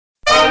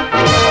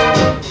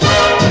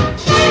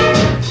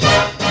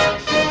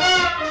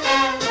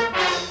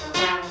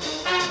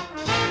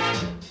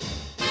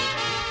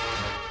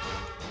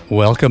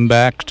Welcome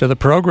back to the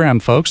program,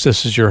 folks.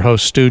 This is your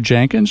host, Stu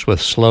Jenkins,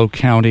 with SLO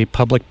County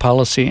Public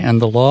Policy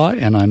and the Law,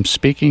 and I'm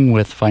speaking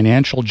with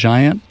financial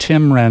giant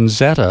Tim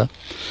Ranzetta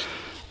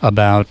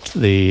about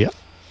the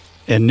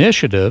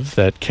initiative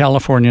that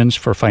Californians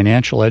for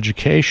Financial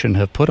Education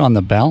have put on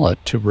the ballot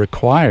to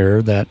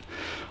require that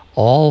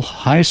all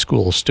high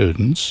school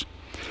students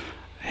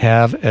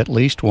have at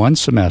least one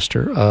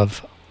semester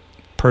of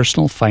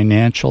personal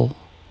financial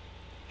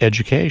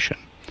education.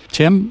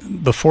 Tim,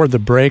 before the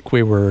break,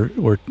 we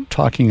were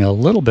talking a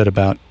little bit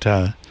about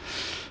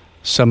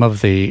some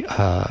of the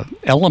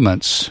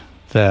elements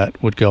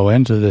that would go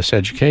into this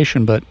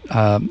education, but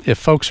if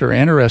folks are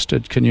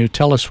interested, can you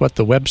tell us what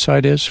the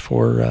website is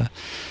for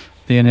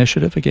the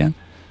initiative again?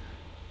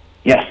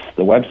 Yes,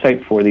 the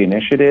website for the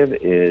initiative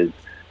is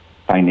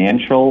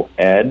Financial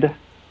Ed,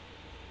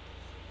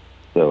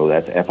 so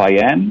that's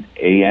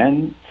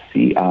FINANCIALED,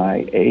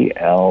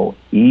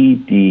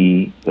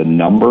 the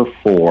number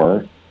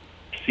 4,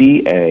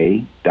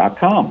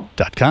 CA.com.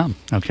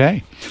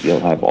 Okay. You'll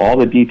have all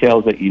the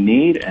details that you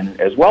need, and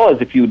as well as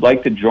if you'd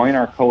like to join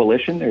our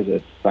coalition, there's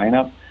a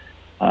sign-up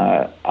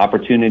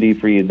opportunity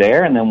for you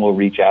there, and then we'll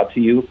reach out to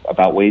you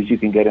about ways you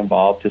can get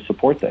involved to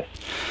support this.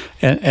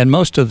 And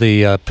most of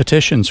the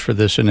petitions for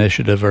this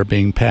initiative are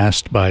being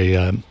passed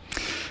by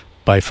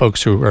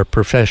folks who are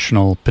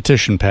professional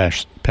petition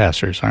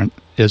passers,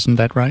 isn't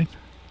that right?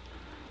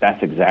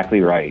 That's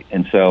exactly right.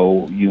 And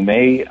so you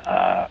may,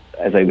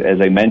 as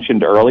I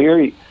mentioned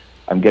earlier,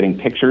 I'm getting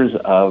pictures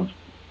of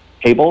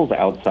tables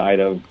outside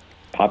of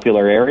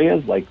popular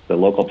areas like the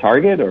local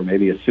Target or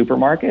maybe a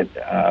supermarket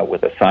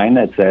with a sign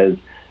that says,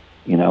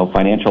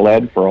 financial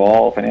ed for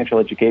all, financial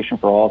education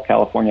for all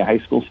California high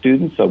school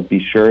students. So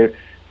be sure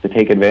to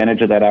take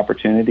advantage of that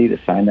opportunity to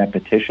sign that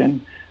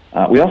petition.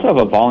 We also have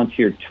a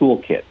volunteer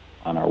toolkit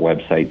on our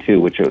website too,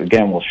 which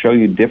again will show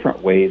you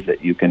different ways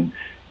that you can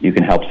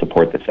help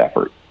support this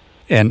effort.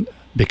 And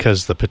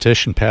because the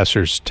petition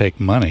passers take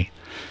money,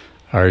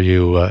 are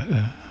you,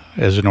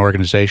 as an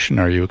organization,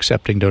 are you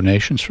accepting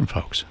donations from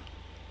folks?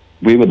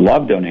 We would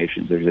love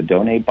donations. There's a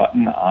donate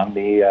button on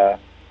the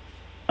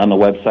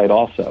website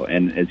also.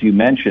 And as you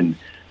mentioned,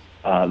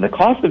 the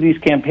cost of these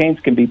campaigns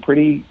can be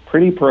pretty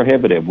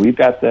prohibitive. We've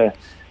got the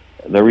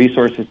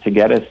resources to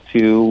get us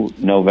to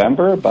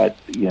November, but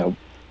the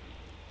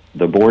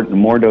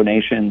more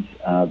donations,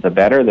 the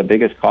better. The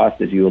biggest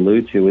cost, as you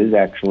allude to, is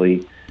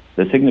actually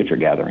the signature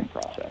gathering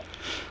process.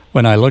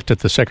 When I looked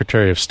at the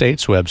Secretary of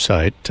State's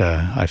website,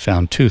 I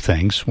found two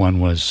things. One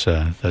was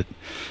that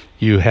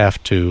you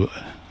have to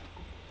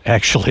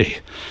actually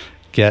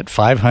get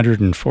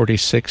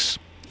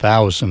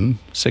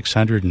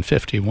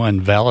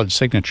 546,651 valid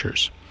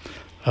signatures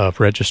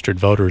of registered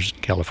voters in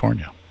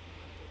California.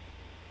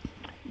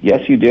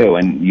 Yes, you do.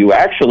 And you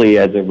actually,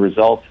 as a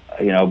result,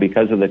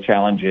 because of the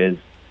challenges,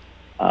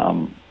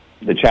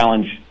 the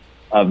challenge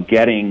of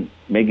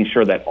making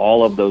sure that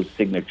all of those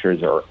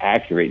signatures are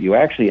accurate, you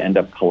actually end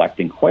up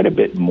collecting quite a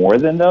bit more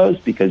than those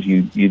because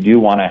you do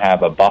want to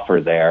have a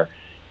buffer there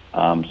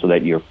so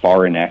that you're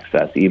far in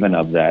excess even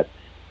of the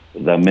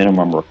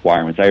minimum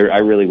requirements. I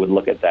really would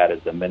look at that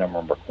as the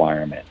minimum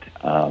requirement.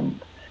 And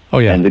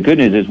the good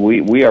news is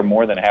we are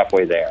more than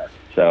halfway there.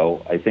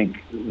 So I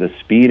think the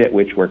speed at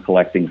which we're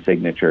collecting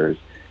signatures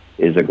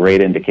is a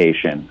great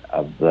indication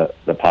of the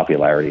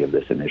popularity of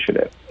this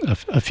initiative.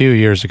 A few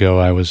years ago,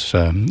 I was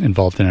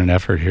involved in an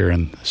effort here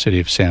in the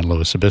city of San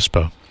Luis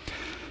Obispo,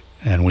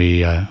 and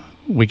we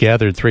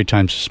gathered 3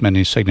 times as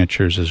many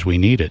signatures as we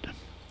needed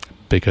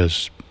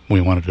because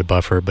we wanted a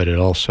buffer, but it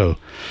also,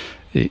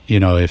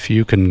 if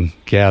you can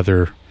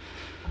gather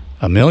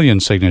 1 million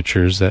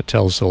signatures, that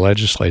tells the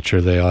legislature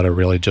they ought to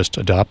really just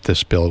adopt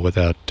this bill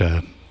without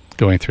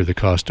going through the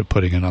cost of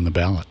putting it on the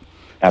ballot.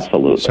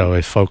 Absolutely. So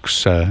if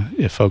folks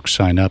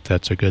sign up,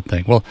 that's a good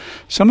thing. Well,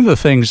 some of the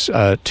things,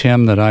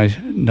 Tim, that I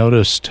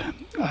noticed,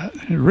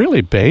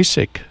 really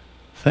basic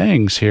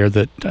things here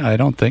that I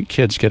don't think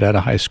kids get out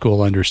of high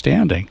school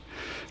understanding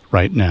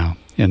right now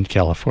in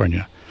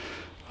California.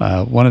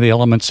 One of the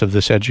elements of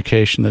this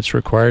education that's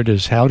required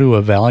is how to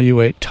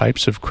evaluate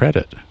types of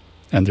credit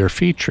and their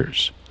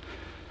features,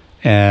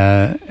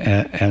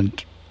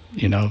 and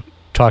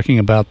talking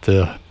about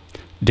the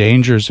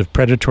dangers of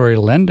predatory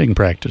lending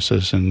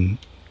practices and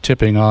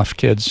tipping off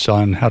kids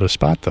on how to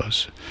spot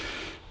those.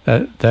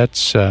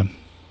 That's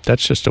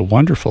just a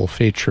wonderful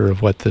feature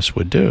of what this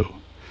would do.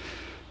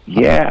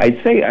 Yeah,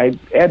 I'd say I'd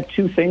add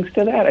 2 things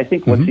to that. I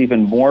think what's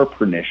even more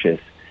pernicious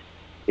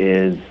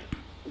is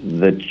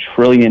the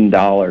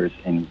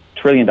 $1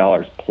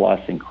 trillion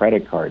plus in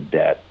credit card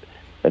debt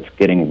that's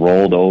getting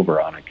rolled over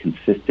on a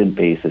consistent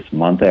basis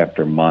month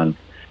after month,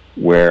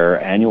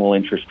 where annual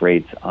interest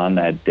rates on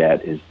that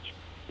debt is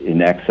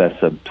in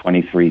excess of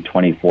 23,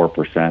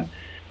 24%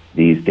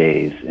 these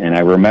days. And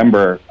I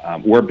remember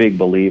we're big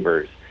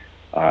believers,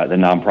 the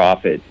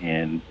nonprofit,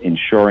 in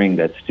ensuring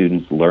that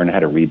students learn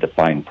how to read the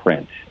fine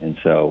print. And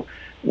so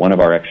one of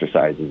our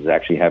exercises is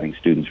actually having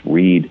students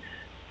read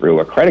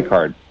through a credit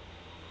card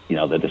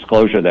the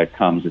disclosure that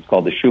comes, it's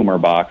called the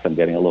Schumer box. I'm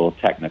getting a little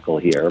technical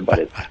here, but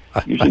it's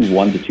usually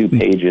 1 to 2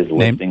 pages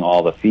listing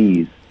all the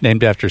fees.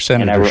 Named after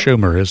Senator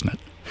Schumer, isn't it?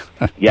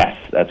 Yes,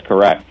 that's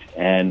correct.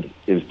 And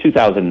it was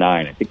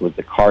 2009, I think it was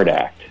the CARD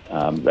Act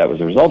that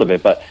was a result of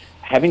it. But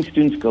having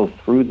students go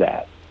through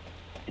that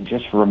and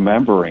just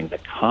remembering the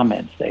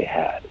comments they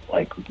had,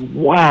 like,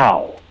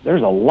 wow,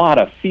 there's a lot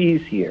of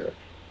fees here.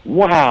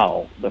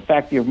 Wow, the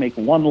fact that you make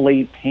one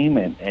late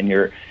payment and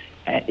your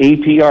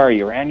APR,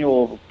 your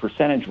annual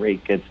percentage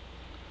rate, gets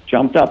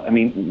jumped up. I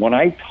mean, when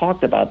I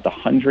talked about the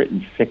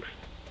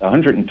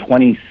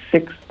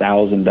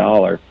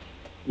 $126,000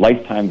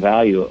 lifetime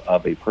value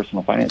of a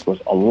personal finance course,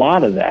 a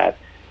lot of that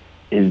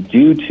is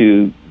due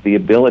to the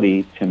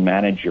ability to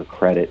manage your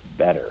credit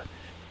better.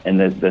 And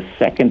the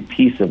second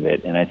piece of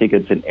it, and I think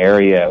it's an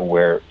area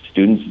where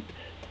students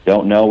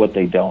don't know what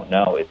they don't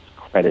know, it's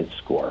credit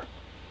score.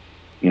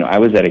 I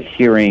was at a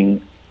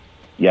hearing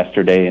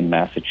yesterday in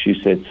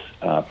Massachusetts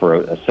for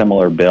a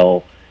similar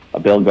bill, a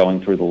bill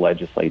going through the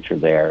legislature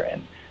there,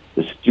 and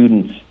the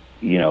students,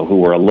 who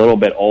were a little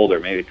bit older,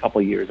 maybe a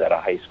couple of years out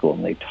of high school,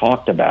 and they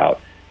talked about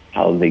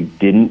how they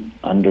didn't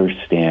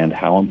understand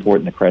how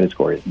important the credit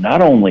score is,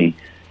 not only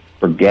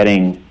for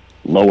getting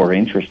lower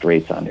interest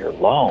rates on your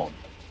loan,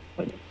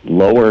 but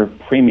lower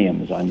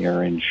premiums on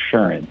your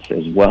insurance,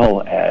 as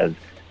well as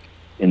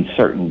in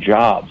certain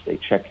jobs, they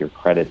check your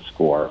credit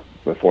score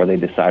before they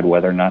decide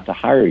whether or not to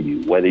hire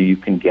you, whether you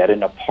can get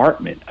an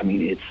apartment. I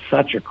mean, it's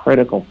such a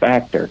critical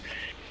factor.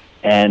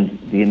 And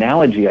the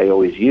analogy I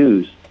always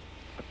use,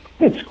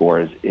 credit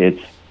scores,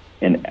 it's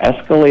an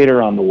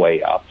escalator on the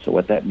way up. So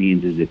what that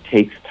means is it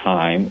takes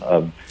time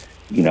of,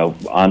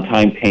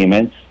 on-time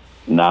payments,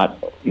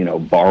 not,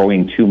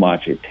 borrowing too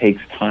much. It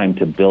takes time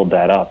to build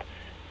that up.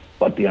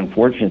 But the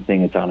unfortunate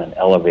thing, it's on an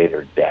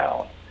elevator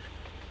down.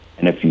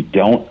 And if you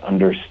don't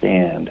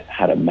understand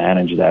how to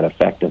manage that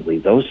effectively,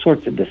 those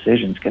sorts of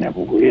decisions can have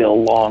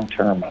real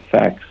long-term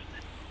effects.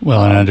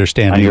 Well, and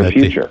understanding on your that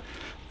future.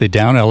 The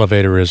down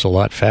elevator is a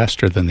lot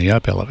faster than the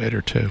up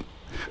elevator, too.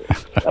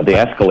 The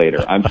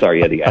escalator. I'm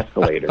sorry, the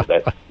escalator.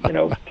 That's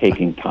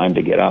taking time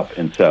to get up,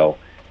 and so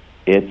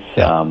it's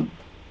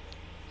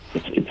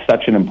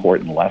such an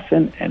important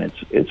lesson, and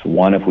it's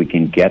one, if we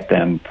can get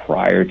them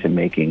prior to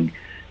making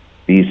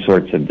these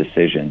sorts of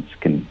decisions,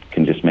 can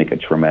just make a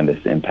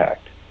tremendous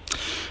impact.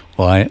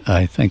 Well,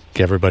 I think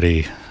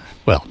everybody,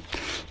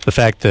 the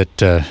fact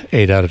that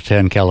 8 out of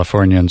 10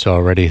 Californians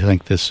already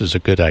think this is a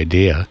good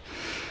idea,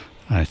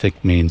 I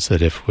think means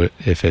that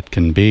if it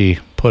can be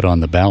put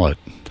on the ballot,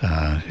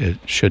 it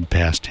should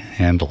pass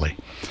handily.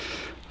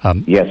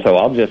 So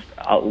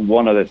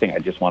one other thing I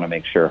just want to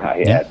make sure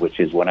I add, which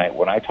is when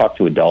I talk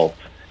to adults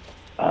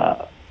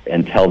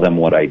and tell them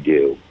what I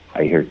do,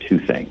 I hear 2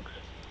 things.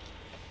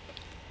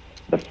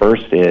 The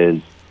first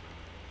is,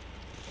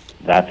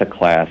 that's a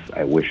class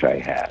I wish I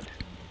had.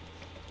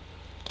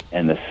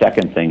 And the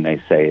second thing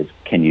they say is,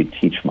 can you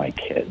teach my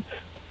kids?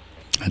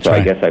 That's so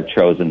right. I guess I've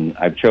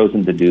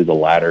chosen to do the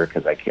latter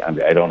because I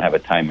don't have a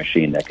time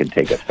machine that could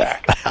take us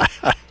back.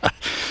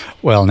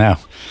 Well, now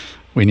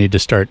we need to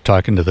start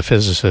talking to the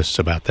physicists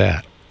about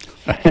that.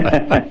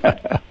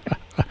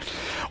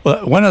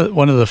 Well,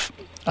 one of the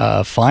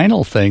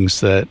final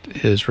things that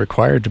is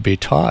required to be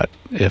taught,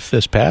 if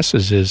this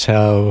passes, is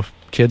how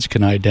kids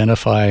can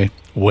identify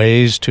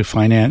ways to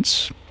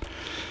finance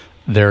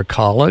their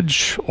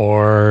college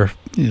or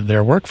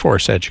their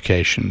workforce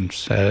education.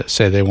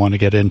 Say they want to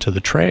get into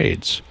the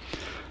trades,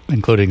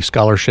 including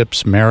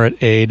scholarships,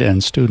 merit aid,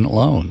 and student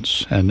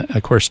loans. And,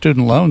 of course,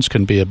 student loans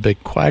can be a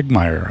big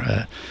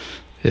quagmire.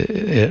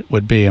 It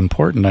would be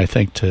important, I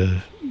think,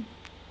 to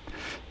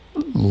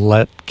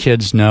let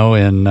kids know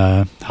in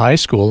high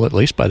school, at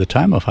least by the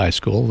time of high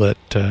school,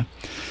 that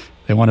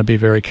they want to be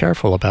very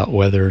careful about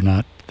whether or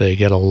not they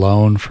get a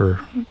loan for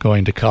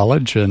going to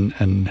college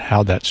and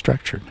how that's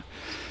structured.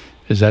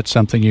 Is that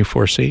something you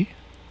foresee?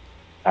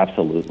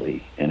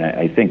 Absolutely. And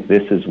I think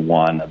this is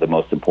one of the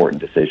most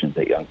important decisions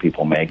that young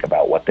people make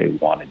about what they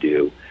want to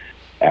do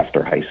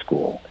after high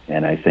school.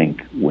 And I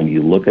think when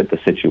you look at the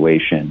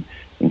situation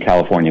in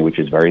California, which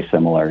is very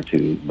similar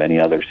to many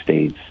other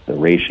states, the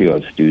ratio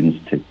of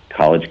students to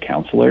college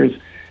counselors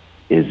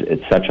is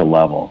at such a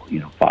level,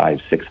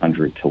 500,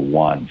 600 to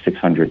 1,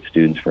 600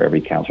 students for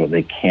every counselor.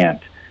 They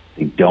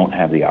don't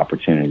have the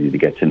opportunity to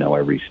get to know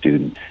every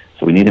student.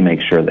 So we need to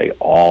make sure they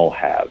all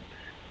have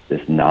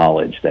this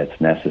knowledge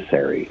that's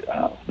necessary.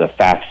 The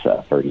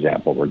FAFSA, for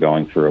example, we're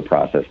going through a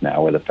process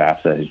now where the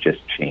FAFSA has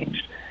just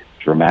changed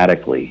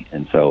dramatically.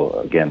 And so,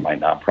 again, my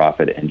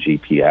nonprofit,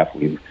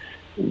 NGPF,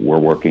 we're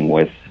working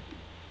with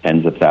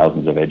tens of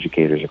thousands of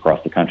educators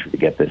across the country to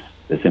get this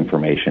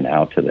information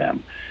out to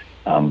them.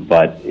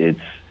 But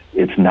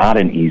it's not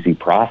an easy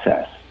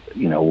process,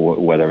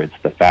 whether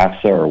it's the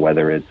FAFSA or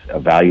whether it's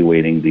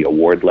evaluating the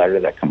award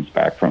letter that comes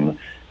back from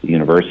the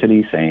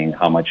university saying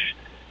how much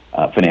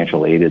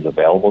financial aid is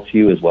available to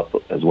you, as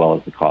well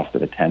as the cost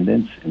of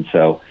attendance. And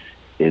so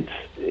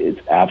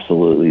it's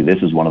absolutely,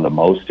 this is one of the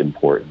most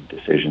important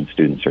decisions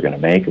students are going to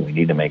make, and we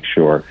need to make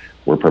sure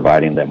we're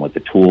providing them with the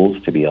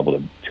tools to be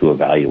able to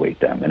evaluate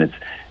them. And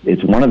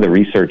it's one of the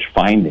research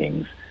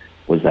findings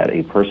was that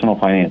a personal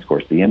finance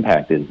course, the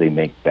impact is they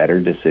make better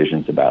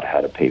decisions about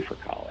how to pay for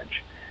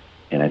college.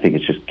 And I think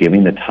it's just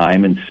giving the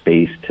time and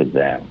space to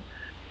them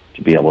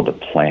to be able to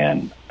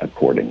plan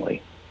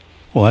accordingly.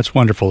 Well, that's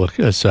wonderful,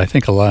 because I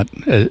think a lot,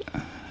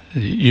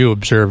 you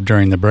observed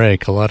during the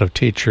break, a lot of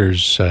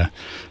teachers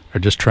are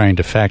just trying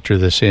to factor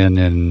this in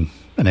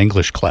an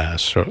English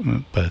class,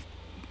 but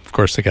of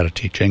course they got to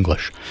teach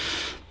English.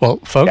 Well,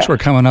 folks, We're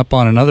coming up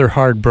on another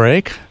hard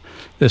break.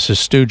 This is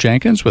Stu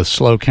Jenkins with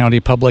SLO County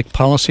Public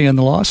Policy and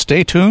the Law.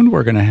 Stay tuned.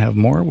 We're going to have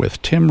more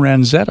with Tim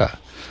Ranzetta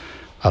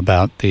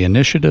about the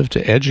initiative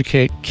to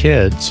educate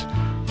kids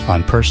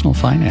on personal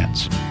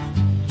finance.